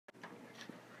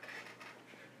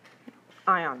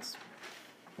ions.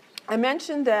 I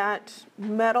mentioned that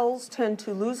metals tend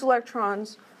to lose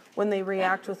electrons when they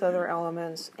react with other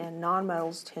elements, and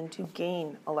nonmetals tend to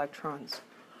gain electrons.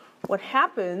 What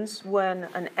happens when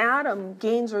an atom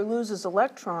gains or loses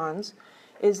electrons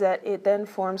is that it then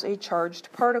forms a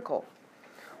charged particle.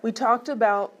 We talked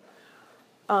about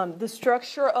the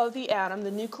structure of the atom,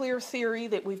 the nuclear theory,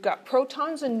 that we've got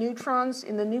protons and neutrons.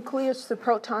 In the nucleus, the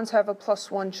protons have a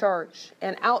 +1 charge.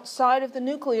 And outside of the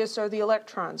nucleus are the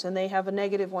electrons, and they have a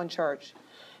 -1 charge.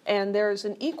 And there's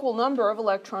an equal number of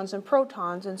electrons and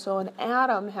protons, and so an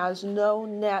atom has no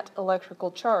net electrical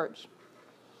charge.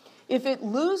 If it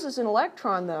loses an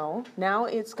electron, though, now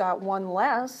it's got one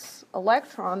less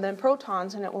electron than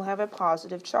protons, and it will have a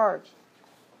positive charge.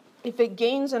 If it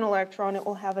gains an electron, it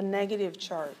will have a negative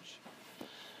charge.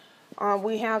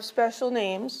 We have special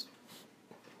names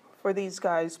for these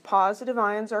guys. Positive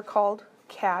ions are called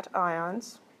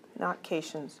cations, not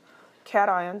cations,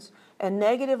 cations, and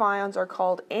negative ions are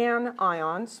called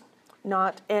anions,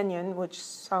 not anion, which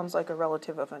sounds like a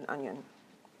relative of an onion.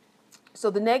 So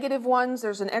the negative ones,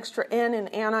 there's an extra N in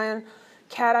anion.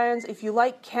 Cations, if you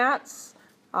like cats,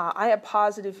 I have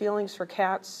positive feelings for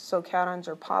cats, so cations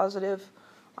are positive.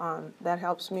 That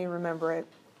helps me remember it.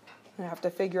 I have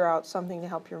to figure out something to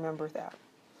help you remember that.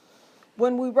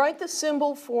 When we write the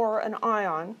symbol for an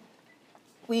ion,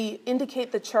 we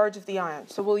indicate the charge of the ion.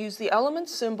 So we'll use the element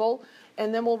symbol,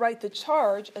 and then we'll write the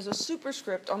charge as a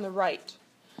superscript on the right.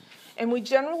 And we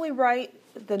generally write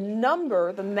the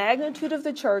number, the magnitude of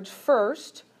the charge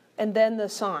first, and then the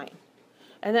sign.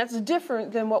 And that's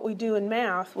different than what we do in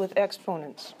math with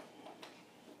exponents.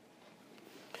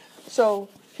 So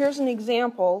here's an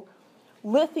example.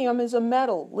 Lithium is a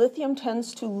metal. Lithium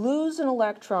tends to lose an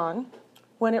electron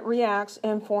when it reacts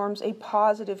and forms a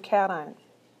positive cation.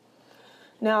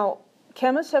 Now,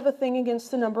 chemists have a thing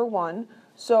against the number 1.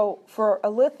 So for a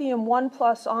lithium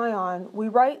 1+ ion, we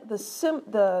write the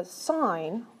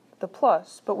sign, the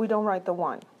plus, but we don't write the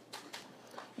 1.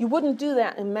 You wouldn't do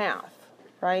that in math,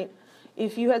 right?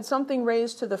 If you had something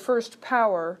raised to the first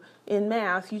power in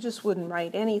math, you just wouldn't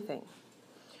write anything.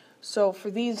 So for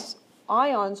these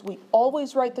ions, we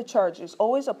always write the charges,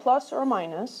 always a plus or a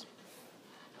minus.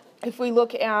 If we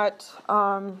look at,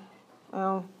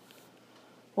 well,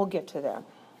 we'll get to that.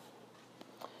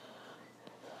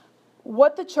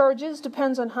 What the charge is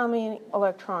depends on how many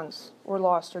electrons were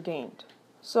lost or gained.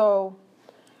 So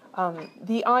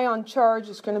the ion charge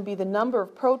is going to be the number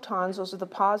of protons, those are the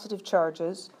positive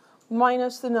charges,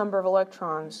 minus the number of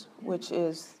electrons, which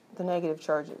is the negative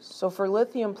charges. So for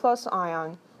lithium plus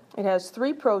ion, it has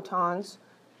 3 protons,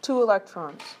 2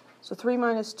 electrons. So 3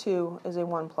 minus 2 is a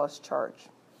 1+ charge.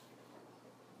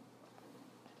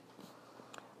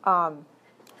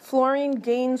 Fluorine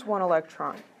gains 1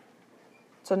 electron.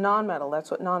 It's a nonmetal. That's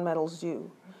what nonmetals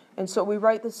do. And so we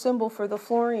write the symbol for the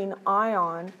fluorine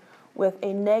ion with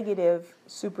a negative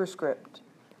superscript.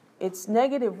 It's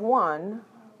 -1,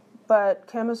 but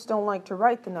chemists don't like to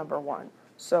write the number 1.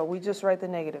 So we just write the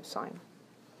negative sign.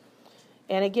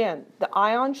 And again, the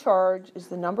ion charge is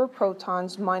the number of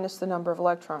protons minus the number of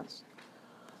electrons.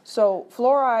 So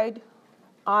fluoride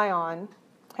ion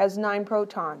has 9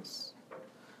 protons.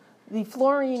 The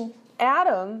fluorine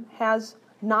atom has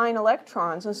 9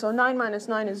 electrons, and so 9 minus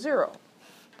 9 is 0.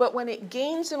 But when it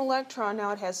gains an electron,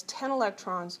 now it has 10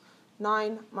 electrons.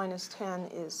 9 minus 10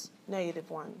 is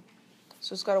 -1.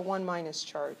 So it's got a 1-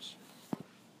 charge.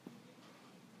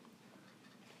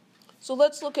 So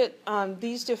let's look at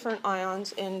these different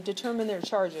ions and determine their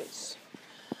charges.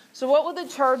 So what would the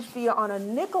charge be on a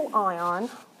nickel ion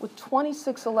with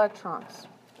 26 electrons?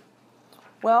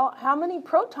 Well, how many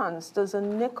protons does a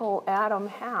nickel atom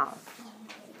have?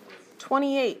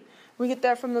 28. We get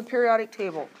that from the periodic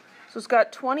table. So it's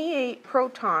got 28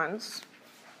 protons,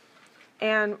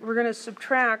 and we're going to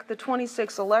subtract the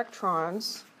 26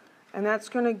 electrons, and that's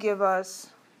going to give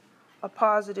us a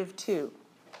 +2.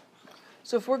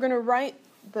 So if we're going to write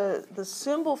the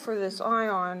symbol for this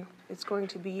ion, it's going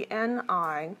to be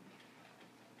Ni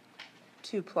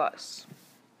 2+.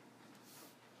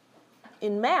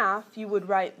 In math, you would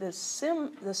write the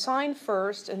sign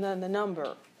first and then the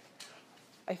number.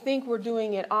 I think we're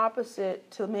doing it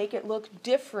opposite to make it look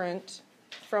different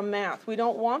from math. We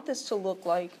don't want this to look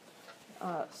like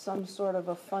some sort of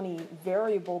a funny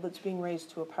variable that's being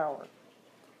raised to a power.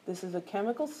 This is a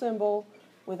chemical symbol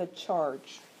with a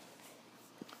charge.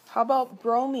 How about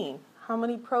bromine? How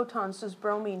many protons does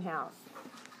bromine have?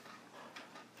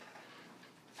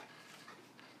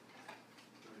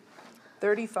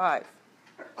 35.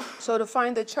 So to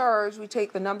find the charge, we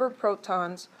take the number of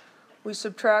protons, we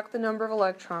subtract the number of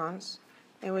electrons,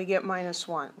 and we get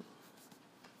 -1.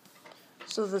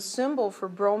 So the symbol for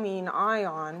bromine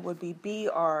ion would be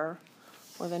Br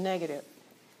with a negative.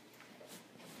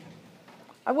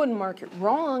 I wouldn't mark it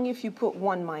wrong if you put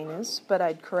 1 minus, but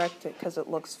I'd correct it because it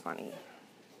looks funny.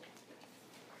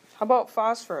 How about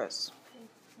phosphorus?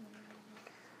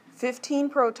 15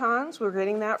 protons, we're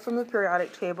getting that from the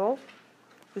periodic table.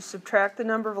 We subtract the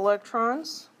number of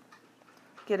electrons,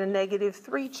 get a negative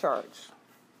 3 charge.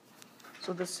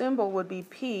 So the symbol would be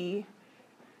P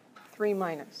 3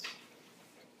 minus.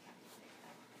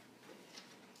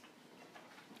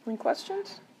 Any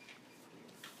questions?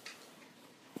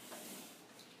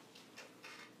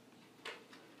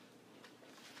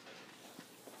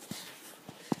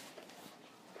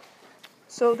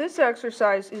 So this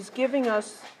exercise is giving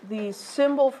us the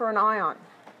symbol for an ion,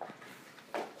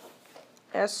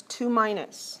 S2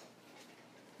 minus.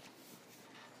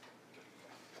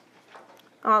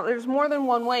 There's more than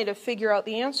one way to figure out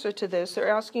the answer to this. They're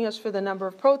asking us for the number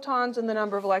of protons and the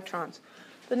number of electrons.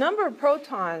 The number of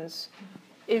protons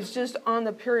is just on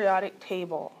the periodic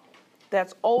table.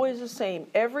 That's always the same.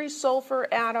 Every sulfur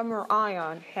atom or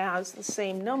ion has the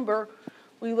same number.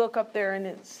 We look up there and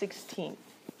it's 16.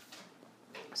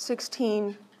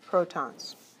 16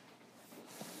 protons.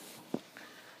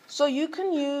 So you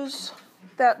can use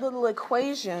that little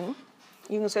equation.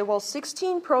 You can say, well,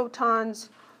 16 protons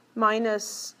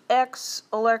minus x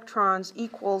electrons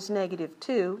equals negative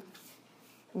 2.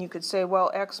 And you could say,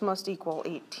 well, x must equal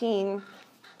 18.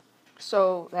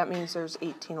 So that means there's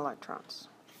 18 electrons.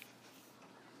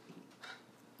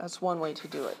 That's one way to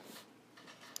do it.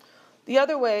 The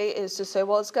other way is to say,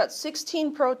 well, it's got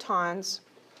 16 protons.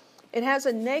 It has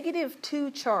a negative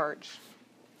 2 charge.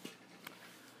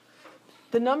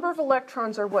 The number of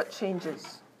electrons are what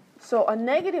changes. So a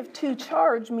negative 2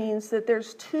 charge means that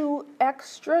there's 2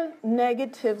 extra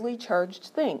negatively charged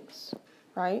things,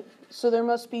 right? So there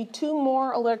must be 2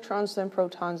 more electrons than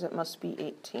protons. It must be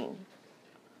 18.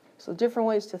 So different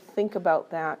ways to think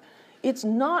about that. It's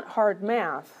not hard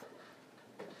math,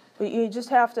 but you just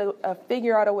have to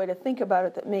figure out a way to think about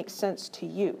it that makes sense to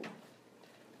you.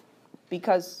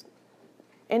 Because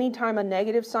anytime a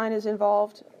negative sign is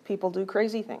involved, people do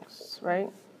crazy things,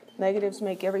 right? Negatives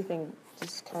make everything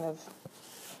just kind of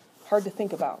hard to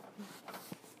think about.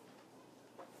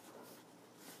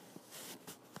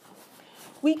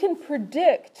 We can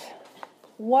predict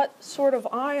what sort of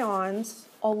ions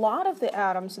a lot of the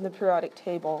atoms in the periodic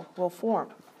table will form.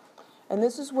 And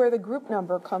this is where the group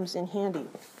number comes in handy.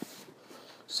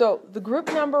 So the group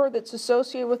number that's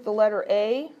associated with the letter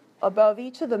A above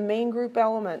each of the main group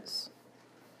elements,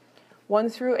 1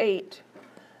 through 8,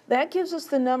 that gives us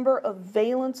the number of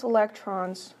valence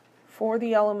electrons for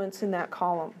the elements in that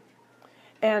column.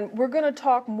 And we're going to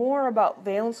talk more about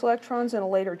valence electrons in a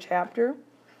later chapter.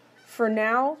 For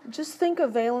now, just think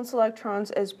of valence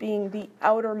electrons as being the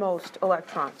outermost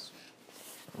electrons.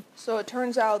 So it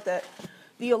turns out that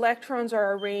the electrons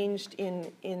are arranged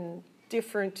in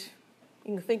different,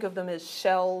 you can think of them as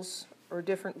shells or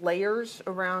different layers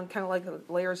around, kind of like the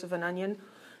layers of an onion.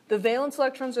 The valence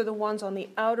electrons are the ones on the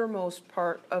outermost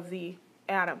part of the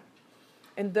atom.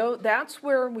 And that's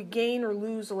where we gain or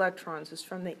lose electrons, is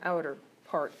from the outer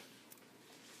part.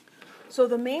 So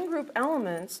the main group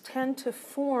elements tend to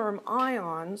form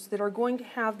ions that are going to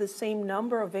have the same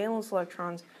number of valence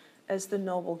electrons as the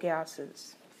noble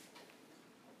gases.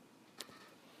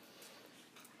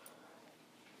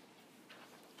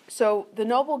 So the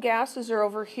noble gases are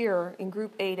over here in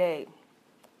group 8A.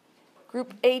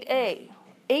 Group 8A,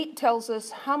 8 tells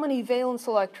us how many valence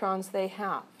electrons they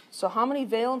have. So how many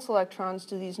valence electrons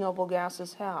do these noble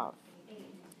gases have?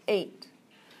 8.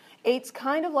 8's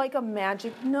kind of like a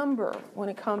magic number when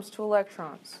it comes to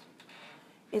electrons.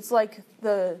 It's like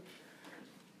the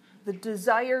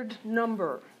desired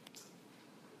number.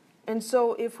 And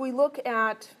so if we look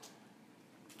at,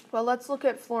 well, let's look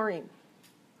at fluorine.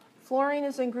 Fluorine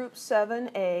is in group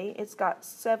 7A. It's got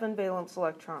 7 valence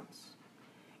electrons.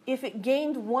 If it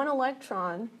gained 1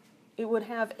 electron, it would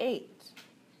have 8,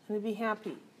 and it'd be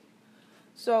happy.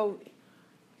 So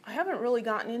I haven't really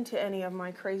gotten into any of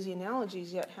my crazy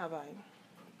analogies yet, have I?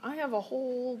 I have a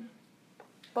whole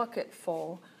bucket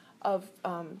full of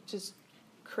just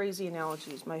crazy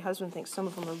analogies. My husband thinks some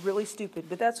of them are really stupid,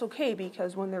 but that's okay,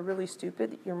 because when they're really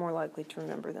stupid, you're more likely to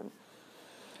remember them.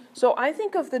 So I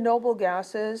think of the noble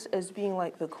gases as being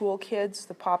like the cool kids,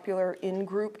 the popular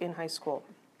in-group in high school.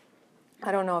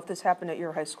 I don't know if this happened at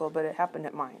your high school, but it happened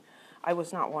at mine. I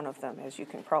was not one of them, as you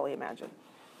can probably imagine.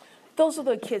 Those are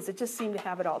the kids that just seem to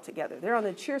have it all together. They're on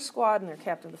the cheer squad, and they're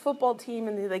captain of the football team,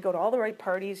 and they go to all the right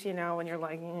parties, you know, and you're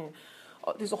like,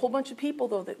 There's a whole bunch of people,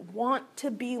 though, that want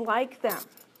to be like them,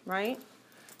 right?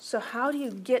 So how do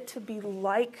you get to be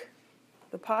like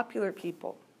the popular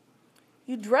people?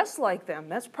 You dress like them.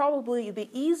 That's probably the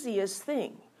easiest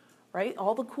thing, right?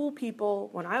 All the cool people,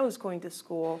 when I was going to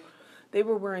school, they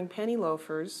were wearing penny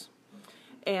loafers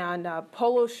and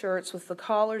polo shirts with the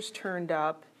collars turned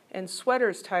up and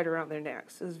sweaters tied around their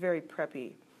necks. It was very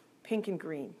preppy, pink and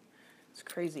green. It's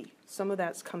crazy. Some of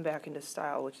that's come back into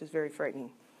style, which is very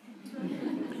frightening.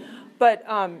 But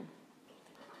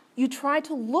you try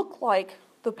to look like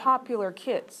the popular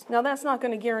kids. Now, that's not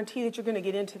going to guarantee that you're going to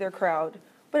get into their crowd,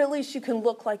 but at least you can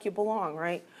look like you belong,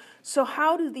 right? So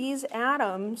how do these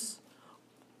atoms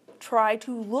try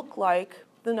to look like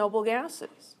the noble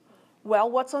gases? Well,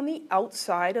 what's on the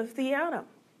outside of the atom?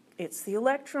 It's the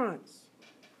electrons.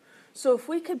 So if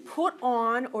we could put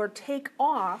on or take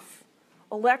off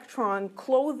electron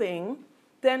clothing,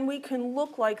 then we can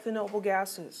look like the noble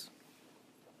gases.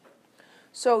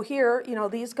 So here, you know,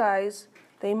 these guys,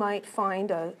 they might find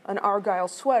an argyle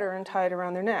sweater and tie it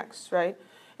around their necks, right?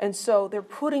 And so they're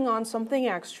putting on something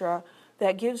extra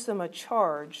that gives them a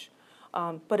charge,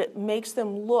 but it makes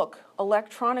them look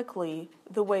electronically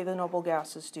the way the noble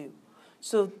gases do.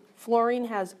 So fluorine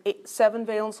has 7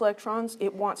 valence electrons.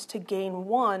 It wants to gain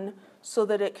 1 so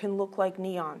that it can look like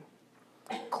neon.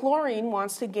 Chlorine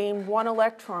wants to gain 1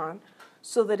 electron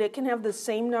so that it can have the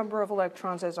same number of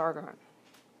electrons as argon.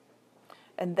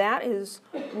 And that is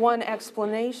one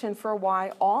explanation for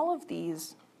why all of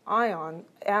these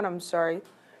atoms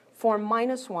form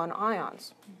 -1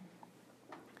 ions.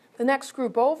 The next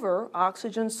group over,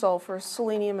 oxygen, sulfur,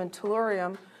 selenium, and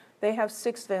tellurium, they have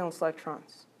 6 valence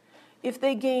electrons. If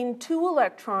they gain 2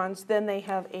 electrons, then they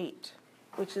have 8,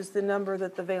 which is the number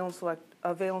that the valence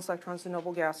electrons the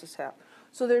noble gases have.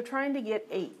 So they're trying to get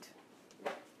 8.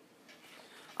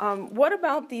 What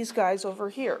about these guys over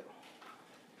here?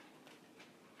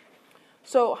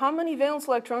 So how many valence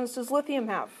electrons does lithium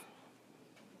have?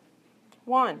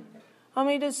 1. How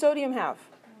many does sodium have?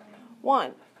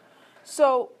 1.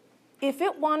 So if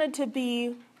it wanted to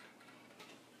be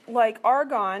like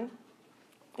argon,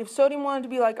 if sodium wanted to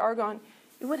be like argon,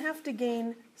 it would have to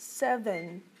gain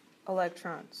 7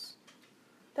 electrons.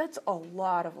 That's a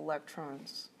lot of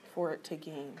electrons for it to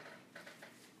gain.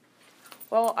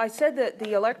 Well, I said that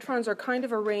the electrons are kind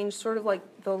of arranged sort of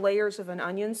like the layers of an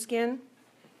onion skin.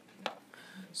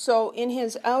 So in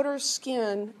his outer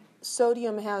skin,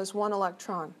 sodium has 1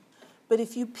 electron. But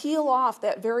if you peel off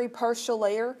that very partial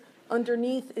layer,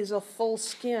 underneath is a full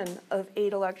skin of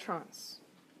 8 electrons.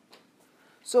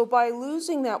 So by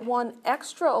losing that 1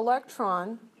 extra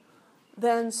electron,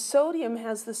 then sodium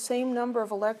has the same number of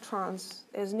electrons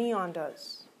as neon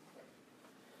does.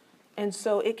 And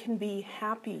so it can be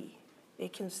happy.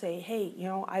 It can say, hey, you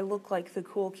know, I look like the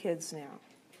cool kids now.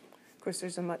 Of course,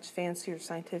 there's a much fancier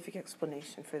scientific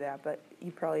explanation for that, but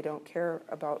you probably don't care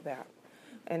about that.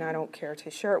 And I don't care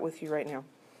to share it with you right now.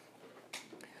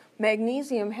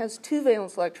 Magnesium has 2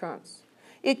 valence electrons.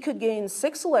 It could gain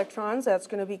 6 electrons. That's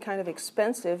going to be kind of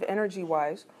expensive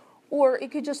energy-wise. Or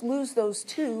it could just lose those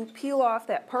 2, peel off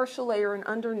that partial layer, and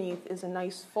underneath is a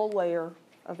nice full layer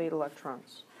of 8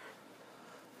 electrons.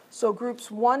 So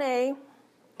groups 1A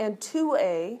and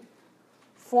 2A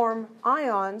form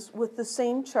ions with the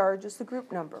same charge as the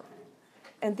group number.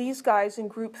 And these guys in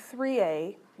group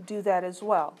 3A do that as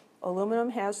well.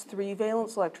 Aluminum has 3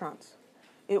 valence electrons.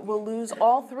 It will lose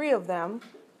all 3 of them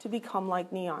to become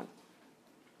like neon.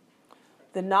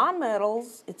 The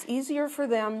nonmetals, it's easier for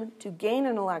them to gain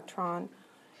an electron,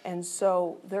 and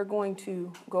so they're going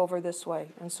to go over this way.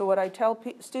 And so what I tell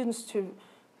students to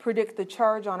predict the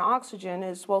charge on oxygen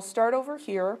is, well, start over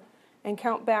here and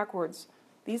count backwards.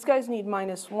 These guys need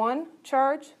 -1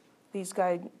 charge. These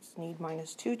guys need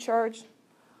 -2 charge.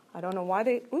 I don't know why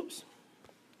they,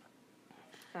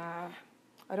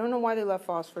 I don't know why they left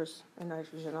phosphorus and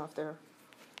nitrogen off there.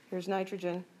 Here's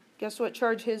nitrogen. Guess what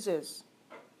charge his is?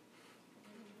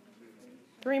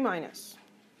 3-,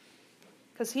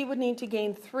 because he would need to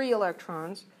gain 3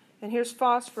 electrons. And here's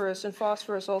phosphorus, and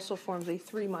phosphorus also forms a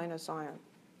 3- ion.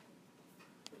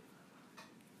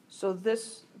 So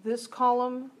this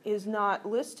column is not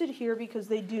listed here because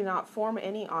they do not form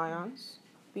any ions,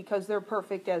 because they're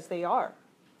perfect as they are.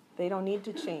 They don't need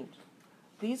to change.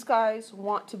 These guys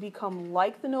want to become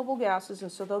like the noble gases,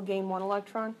 and so they'll gain 1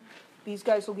 electron. These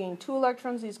guys will gain 2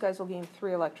 electrons. These guys will gain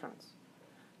 3 electrons.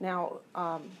 Now,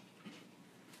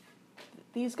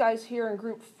 these guys here in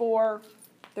group 4,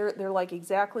 they're like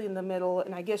exactly in the middle,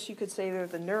 and I guess you could say they're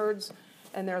the nerds,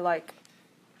 and they're like,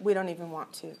 we don't even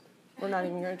want to. We're not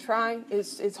even going to try.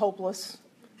 It's hopeless.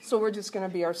 So we're just going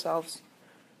to be ourselves.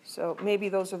 So maybe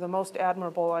those are the most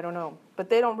admirable, I don't know. But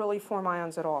they don't really form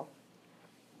ions at all.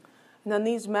 And then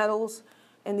these metals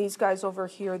and these guys over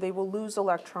here, they will lose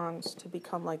electrons to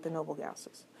become like the noble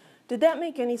gases. Did that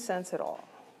make any sense at all?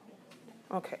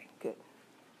 Okay, good.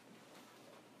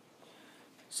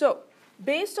 So,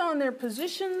 based on their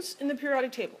positions in the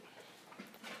periodic table,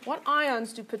 what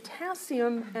ions do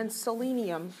potassium and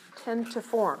selenium tend to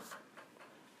form?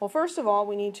 Well, first of all,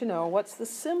 we need to know what's the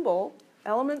symbol,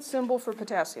 element symbol for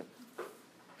potassium?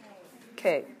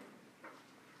 K.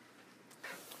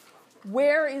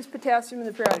 Where is potassium in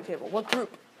the periodic table? What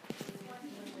group?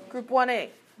 Group 1A.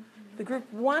 The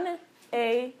group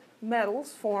 1A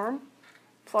metals form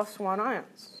 +1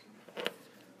 ions.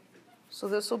 So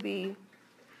this will be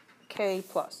K+.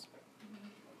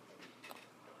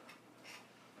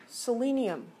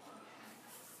 Selenium,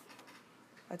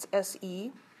 that's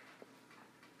Se.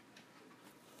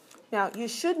 Now, you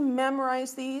should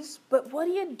memorize these, but what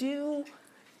do you do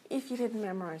if you didn't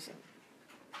memorize them?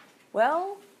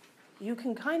 Well, you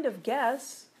can kind of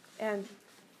guess, and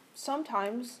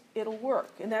sometimes it'll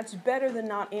work, and that's better than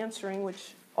not answering,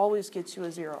 which always gets you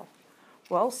a 0.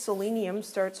 Well, selenium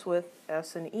starts with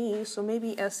S and E, so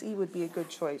maybe Se would be a good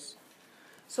choice.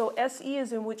 So Se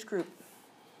is in which group?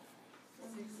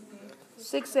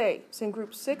 6A. It's in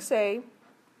group 6A.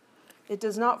 It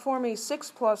does not form a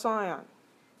 6+ ion.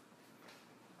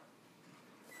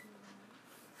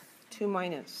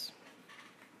 2-.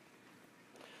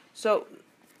 So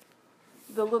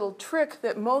the little trick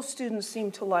that most students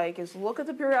seem to like is look at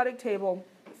the periodic table,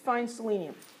 find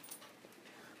selenium.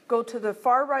 Go to the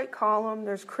far right column,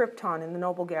 there's krypton in the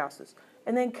noble gases.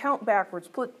 And then count backwards.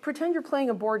 Pretend you're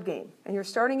playing a board game, and you're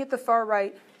starting at the far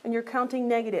right, and you're counting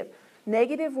negative.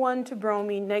 -1 to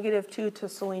bromine, -2 to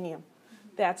selenium.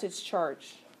 That's its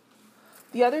charge.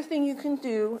 The other thing you can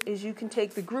do is you can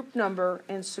take the group number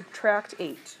and subtract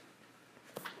 8.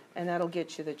 And that'll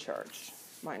get you the charge,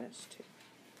 -2.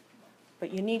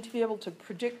 But you need to be able to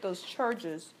predict those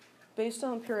charges based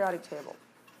on the periodic table.